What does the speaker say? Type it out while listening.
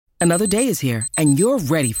Another day is here, and you're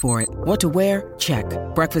ready for it. What to wear? Check.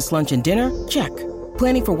 Breakfast, lunch, and dinner? Check.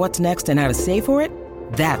 Planning for what's next and how to save for it?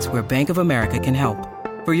 That's where Bank of America can help.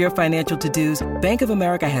 For your financial to-dos, Bank of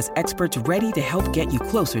America has experts ready to help get you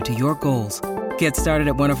closer to your goals. Get started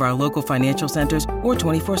at one of our local financial centers or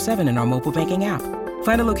 24/7 in our mobile banking app.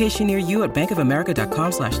 Find a location near you at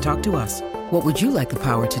bankofamerica.com/talktous. What would you like the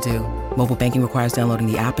power to do? Mobile banking requires downloading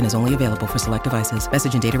the app and is only available for select devices.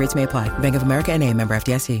 Message and data rates may apply. Bank of America N.A., member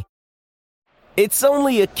FDIC. It's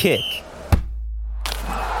only a kick,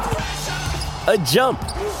 a jump,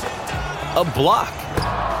 a block.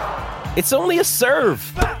 It's only a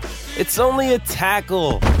serve. It's only a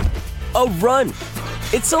tackle, a run.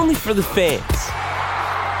 It's only for the fans.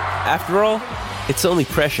 After all, it's only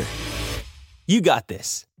pressure. You got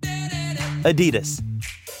this. Adidas.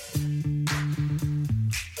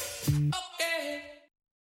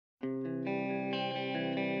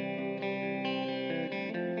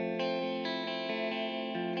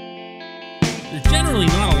 There's generally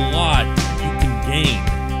not a lot you can gain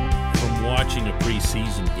from watching a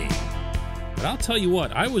preseason game. But I'll tell you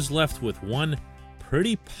what, I was left with one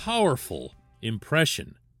pretty powerful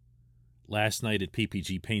impression last night at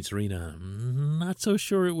PPG Paints Arena. Not so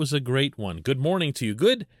sure it was a great one. Good morning to you.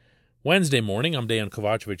 Good Wednesday morning. I'm Dejan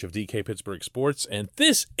Kovacevic of DK Pittsburgh Sports, and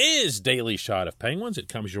this is Daily Shot of Penguins. It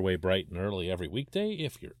comes your way bright and early every weekday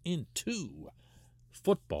if you're into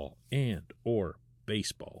football and or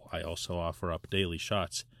baseball. I also offer up daily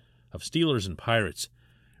shots of Steelers and Pirates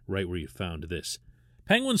right where you found this.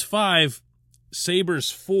 Penguins 5, Sabres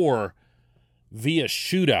 4 via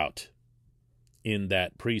shootout in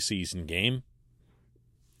that preseason game.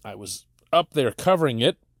 I was up there covering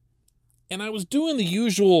it, and I was doing the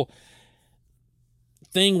usual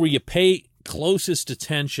thing where you pay closest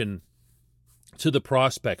attention to the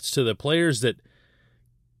prospects, to the players that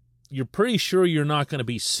you're pretty sure you're not going to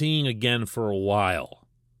be seeing again for a while.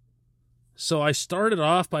 So I started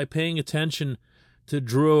off by paying attention to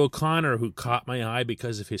Drew O'Connor, who caught my eye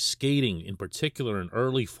because of his skating, in particular an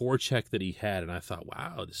early forecheck that he had. And I thought,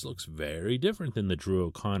 wow, this looks very different than the Drew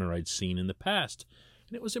O'Connor I'd seen in the past.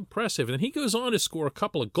 And it was impressive. And he goes on to score a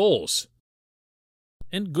couple of goals.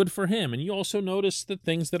 And good for him. And you also notice the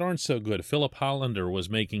things that aren't so good. Philip Hollander was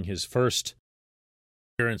making his first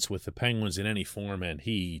appearance with the Penguins in any form, and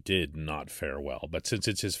he did not fare well. But since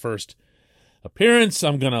it's his first appearance,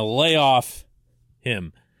 I'm going to lay off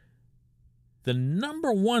him. The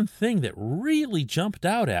number one thing that really jumped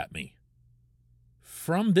out at me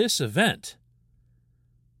from this event,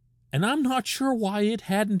 and I'm not sure why it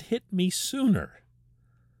hadn't hit me sooner,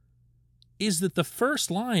 is that the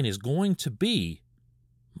first line is going to be,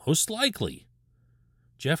 most likely,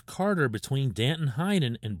 Jeff Carter between Danton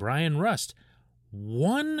Heinen and Brian Rust.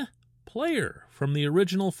 One player from the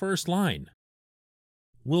original first line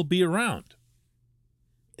will be around.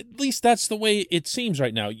 At least that's the way it seems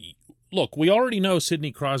right now. Look, we already know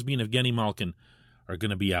Sidney Crosby and Evgeny Malkin are going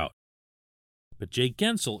to be out. But Jake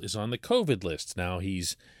Gensel is on the COVID list. Now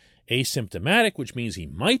he's asymptomatic, which means he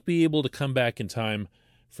might be able to come back in time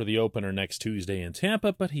for the opener next Tuesday in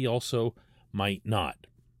Tampa, but he also might not.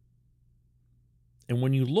 And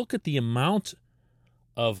when you look at the amount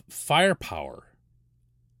of firepower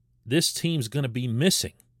this team's going to be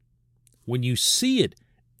missing, when you see it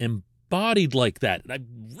embodied like that, and I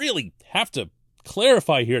really have to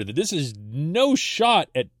clarify here that this is no shot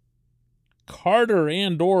at Carter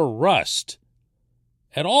and or Rust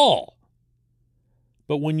at all.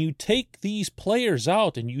 But when you take these players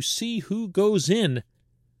out and you see who goes in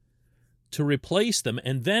to replace them,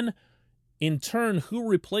 and then in turn who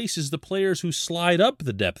replaces the players who slide up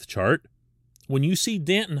the depth chart, when you see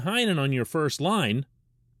Danton Heinen on your first line,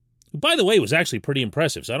 who, by the way, was actually pretty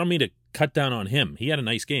impressive, so I don't mean to cut down on him. He had a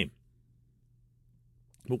nice game.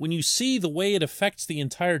 But when you see the way it affects the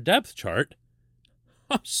entire depth chart,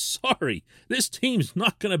 I'm sorry, this team's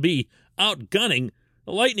not going to be outgunning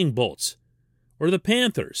the Lightning Bolts or the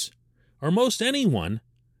Panthers or most anyone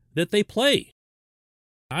that they play.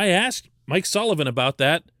 I asked Mike Sullivan about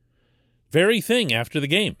that very thing after the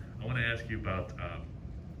game. I want to ask you about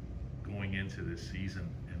going into this season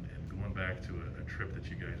and going back to a trip that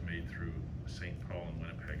you guys made through St. Paul and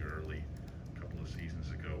Winnipeg early a couple of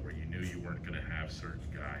seasons ago, where you knew you weren't going to have certain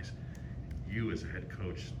guys. You as a head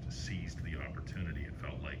coach seized the opportunity, it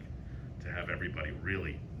felt like, to have everybody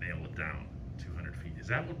really nail it down 200 feet. Is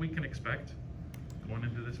that what we can expect going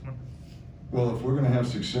into this one? Well, if we're going to have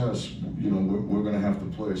success, we're going to have to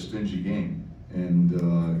play a stingy game, and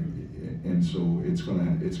so it's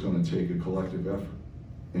going to take a collective effort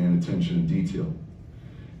and attention to detail.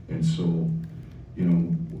 And so,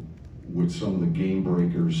 with some of the game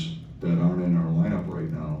breakers that aren't in our lineup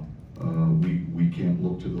right now,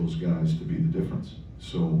 can't look to those guys to be the difference.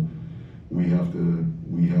 So we have to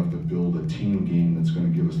build a team game that's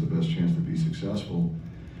going to give us the best chance to be successful.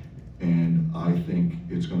 And I think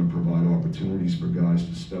it's going to provide opportunities for guys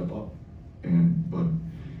to step up. But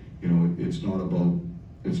you know, it's not about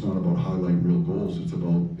highlight real goals. It's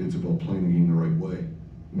about playing the game the right way,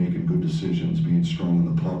 making good decisions, being strong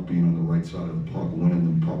on the puck, being on the right side of the puck,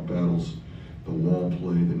 winning the puck battles, the wall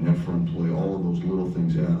play, the net front play. All of those little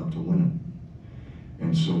things add up to winning.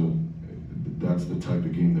 And so that's the type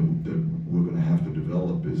of game that we're going to have to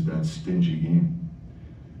develop, is that stingy game.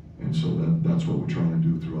 And so that's what we're trying to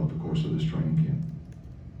do throughout the course of this training camp.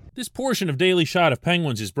 This portion of Daily Shot of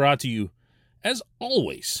Penguins is brought to you, as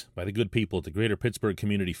always, by the good people at the Greater Pittsburgh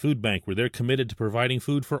Community Food Bank, where they're committed to providing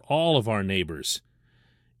food for all of our neighbors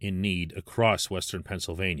in need across Western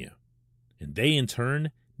Pennsylvania. And they, in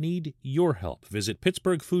turn, need your help. Visit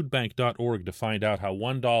pittsburghfoodbank.org to find out how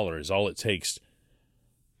 $1 is all it takes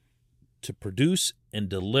to produce and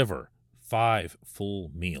deliver 5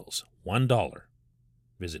 full meals. $1.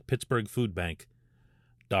 Visit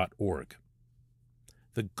pittsburghfoodbank.org.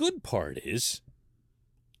 The good part is,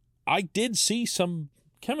 I did see some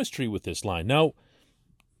chemistry with this line. Now,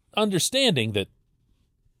 understanding that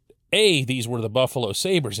A, these were the Buffalo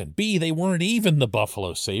Sabres, and B, they weren't even the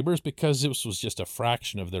Buffalo Sabres because this was just a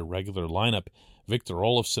fraction of their regular lineup. Victor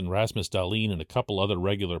Olofsson, Rasmus Dahlin, and a couple other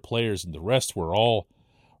regular players, and the rest were all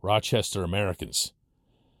Rochester Americans.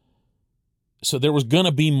 So there was going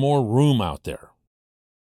to be more room out there.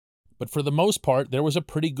 But for the most part, there was a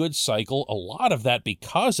pretty good cycle, a lot of that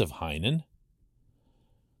because of Heinen,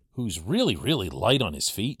 who's really, really light on his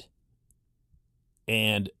feet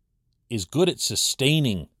and is good at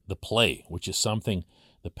sustaining the play, which is something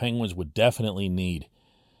the Penguins would definitely need,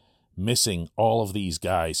 missing all of these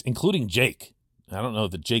guys, including Jake. I don't know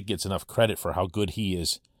that Jake gets enough credit for how good he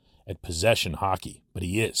is at possession hockey, but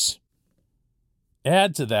he is.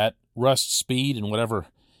 Add to that Rust's speed and whatever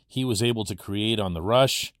he was able to create on the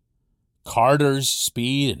rush, Carter's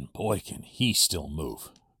speed, and boy, can he still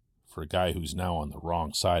move for a guy who's now on the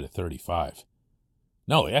wrong side of 35.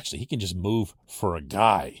 No, actually, he can just move for a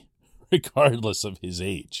guy, regardless of his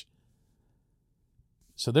age.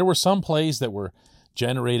 So there were some plays that were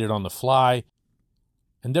generated on the fly,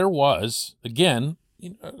 and there was, again,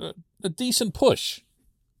 a decent push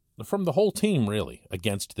from the whole team, really,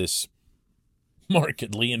 against this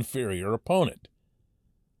markedly inferior opponent.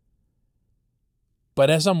 But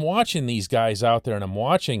as I'm watching these guys out there, and I'm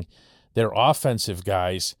watching their offensive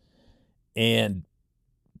guys, and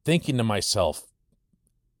thinking to myself,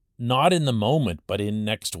 not in the moment, but in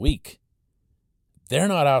next week, they're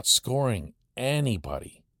not outscoring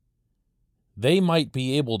anybody. They might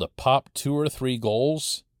be able to pop 2 or 3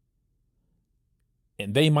 goals,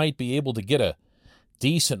 and they might be able to get a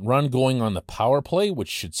decent run going on the power play, which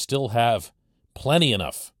should still have plenty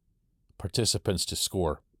enough participants to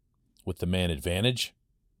score with the man advantage.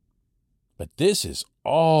 But this is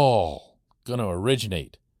all going to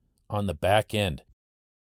originate on the back end.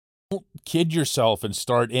 Don't kid yourself and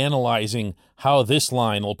start analyzing how this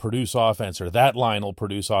line will produce offense or that line will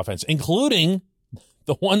produce offense, including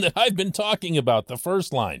the one that I've been talking about, the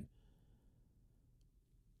first line.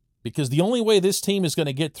 Because the only way this team is going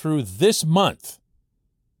to get through this month,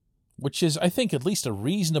 which is, I think, at least a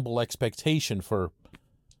reasonable expectation for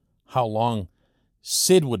how long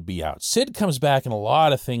Sid would be out. Sid comes back and a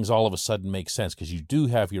lot of things all of a sudden make sense because you do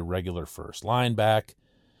have your regular first line back.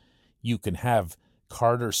 You can have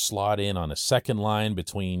Carter slot in on a second line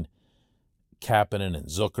between Kapanen and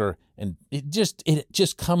Zucker, and it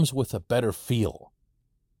just comes with a better feel.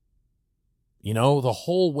 You know, the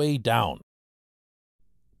whole way down.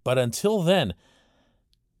 But until then,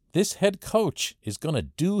 this head coach is going to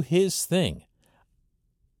do his thing.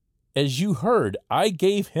 As you heard, I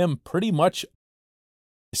gave him pretty much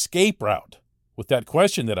escape route with that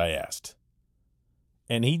question that I asked.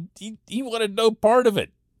 And he wanted no part of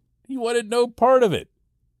it. He wanted no part of it.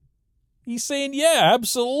 He's saying, yeah,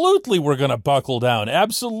 absolutely we're going to buckle down.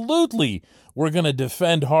 Absolutely we're going to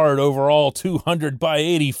defend hard over all 200 by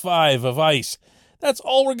 85 of ice. That's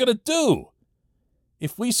all we're going to do.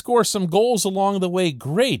 If we score some goals along the way,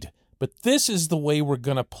 great. But this is the way we're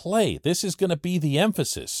going to play. This is going to be the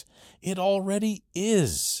emphasis. It already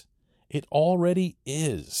is. It already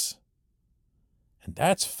is. And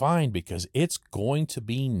that's fine because it's going to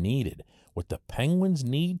be needed. What the Penguins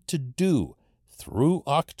need to do through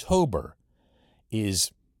October is,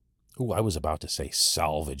 I was about to say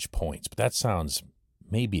salvage points, but that sounds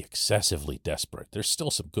maybe excessively desperate. There's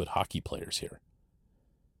still some good hockey players here.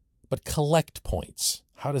 But collect points.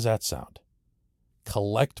 How does that sound?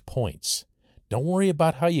 Collect points. Don't worry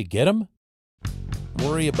about how you get them.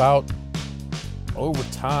 worry about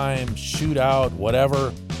overtime, shootout,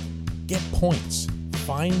 whatever. Get points.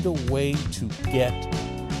 Find a way to get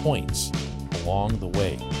points along the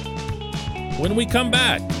way. When we come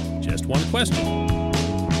back, just one question.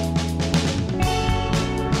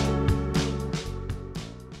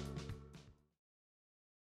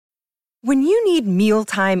 When you need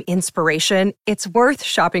mealtime inspiration, it's worth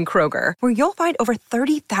shopping Kroger, where you'll find over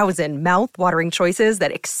 30,000 mouth-watering choices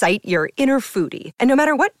that excite your inner foodie. And no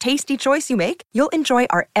matter what tasty choice you make, you'll enjoy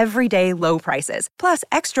our everyday low prices, plus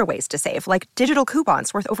extra ways to save, like digital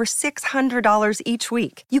coupons worth over $600 each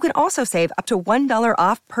week. You can also save up to $1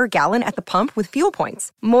 off per gallon at the pump with fuel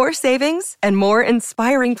points. More savings and more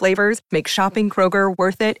inspiring flavors make shopping Kroger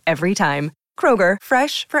worth it every time. Kroger,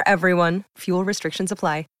 fresh for everyone. Fuel restrictions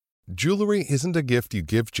apply. Jewelry isn't a gift you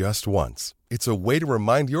give just once. It's a way to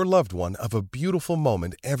remind your loved one of a beautiful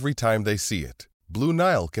moment every time they see it. Blue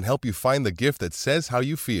Nile can help you find the gift that says how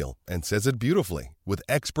you feel and says it beautifully, with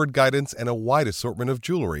expert guidance and a wide assortment of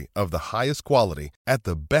jewelry of the highest quality at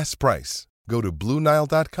the best price. Go to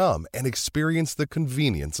BlueNile.com and experience the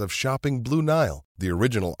convenience of shopping Blue Nile, the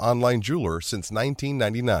original online jeweler since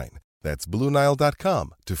 1999. That's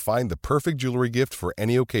BlueNile.com to find the perfect jewelry gift for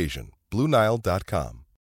any occasion. BlueNile.com.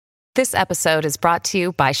 This episode is brought to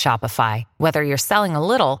you by Shopify. Whether you're selling a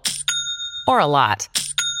little or a lot,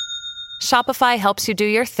 Shopify helps you do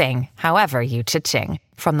your thing, however you cha-ching.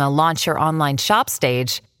 From the launch your online shop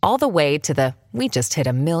stage, all the way to the we just hit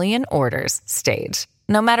 1 million orders stage.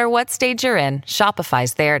 No matter what stage you're in,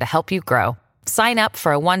 Shopify's there to help you grow. Sign up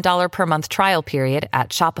for a $1 per month trial period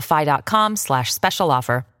at shopify.com/special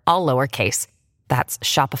offer, all lowercase. That's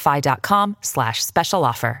shopify.com/special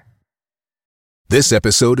offer. This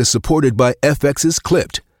episode is supported by FX's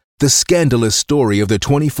Clipped, the scandalous story of the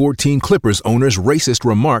 2014 Clippers owner's racist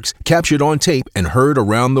remarks captured on tape and heard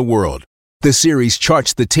around the world. The series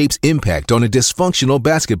charts the tape's impact on a dysfunctional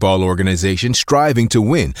basketball organization striving to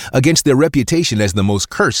win against their reputation as the most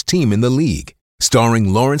cursed team in the league.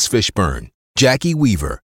 Starring Lawrence Fishburne, Jackie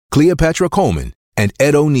Weaver, Cleopatra Coleman, and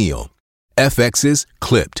Ed O'Neill. FX's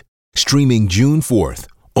Clipped, streaming June 4th,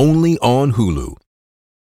 only on Hulu.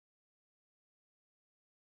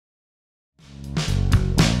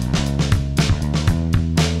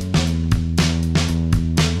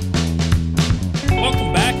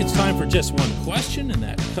 Welcome back. It's time for Just One Question, and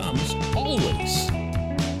that comes always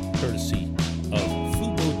courtesy of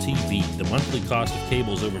Fubo TV. The monthly cost of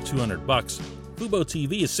cable is over $200. Fubo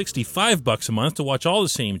TV is $65 a month to watch all the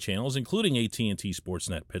same channels, including AT&T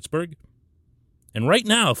Sportsnet Pittsburgh. And right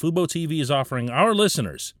now, Fubo TV is offering our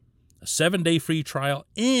listeners a 7-day free trial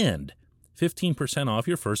and 15% off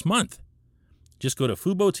your first month. Just go to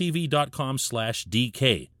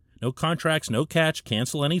FuboTV.com/DK. No contracts, no catch,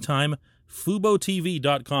 cancel anytime.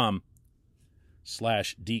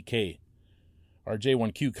 FuboTV.com/DK. Our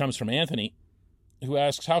J1Q comes from Anthony, who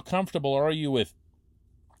asks, how comfortable are you with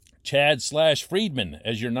Chad/Friedman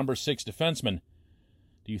as your number 6 defenseman?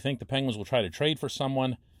 Do you think the Penguins will try to trade for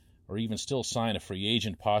someone or even still sign a free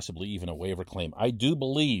agent, possibly even a waiver claim? I do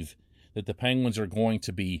believe that the Penguins are going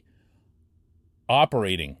to be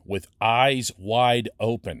operating with eyes wide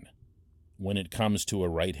open when it comes to a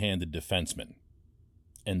right-handed defenseman.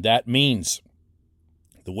 And that means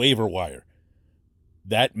the waiver wire.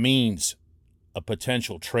 That means a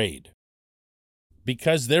potential trade.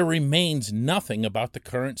 Because there remains nothing about the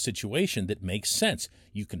current situation that makes sense.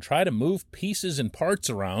 You can try to move pieces and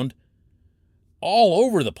parts around all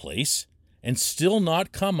over the place and still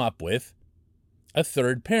not come up with a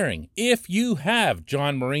third pairing. If you have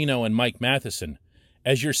John Marino and Mike Matheson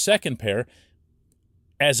as your second pair,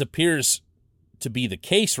 as appears to be the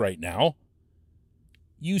case right now,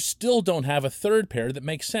 you still don't have a third pair that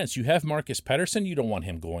makes sense. You have Marcus Pettersson. You don't want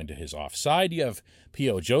him going to his offside. You have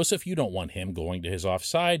P.O. Joseph. You don't want him going to his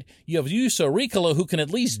offside. You have Juuso Riikola, who can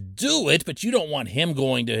at least do it, but you don't want him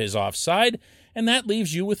going to his offside. And that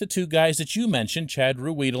leaves you with the two guys that you mentioned, Chad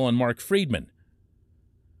Ruhwedel and Mark Friedman.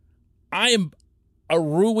 I am a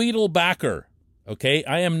Ruhwedel backer, okay?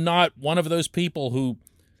 I am not one of those people who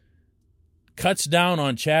cuts down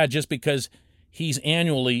on Chad just because he's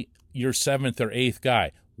annually your 7th or 8th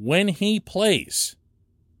guy. When he plays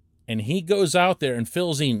and he goes out there and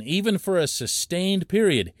fills in, even for a sustained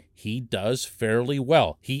period, he does fairly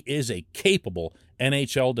well. He is a capable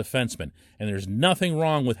NHL defenseman, and there's nothing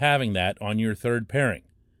wrong with having that on your third pairing.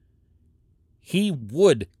 He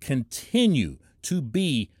would continue to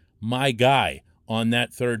be my guy on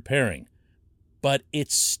that third pairing, but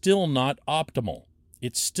it's still not optimal.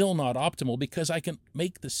 It's still not optimal because I can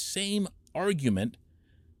make the same argument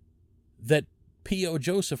that P.O.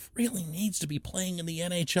 Joseph really needs to be playing in the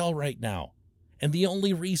NHL right now. And the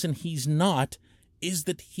only reason he's not is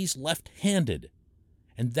that he's left-handed.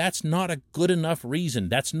 And that's not a good enough reason.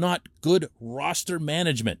 That's not good roster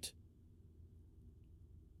management.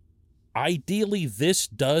 Ideally, this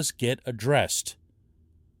does get addressed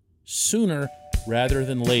sooner rather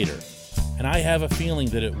than later. And I have a feeling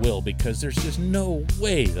that it will, because there's just no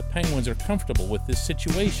way the Penguins are comfortable with this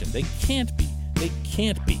situation. They can't be. They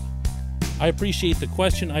can't be. I appreciate the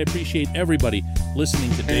question. I appreciate everybody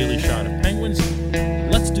listening to Daily Shot of Penguins.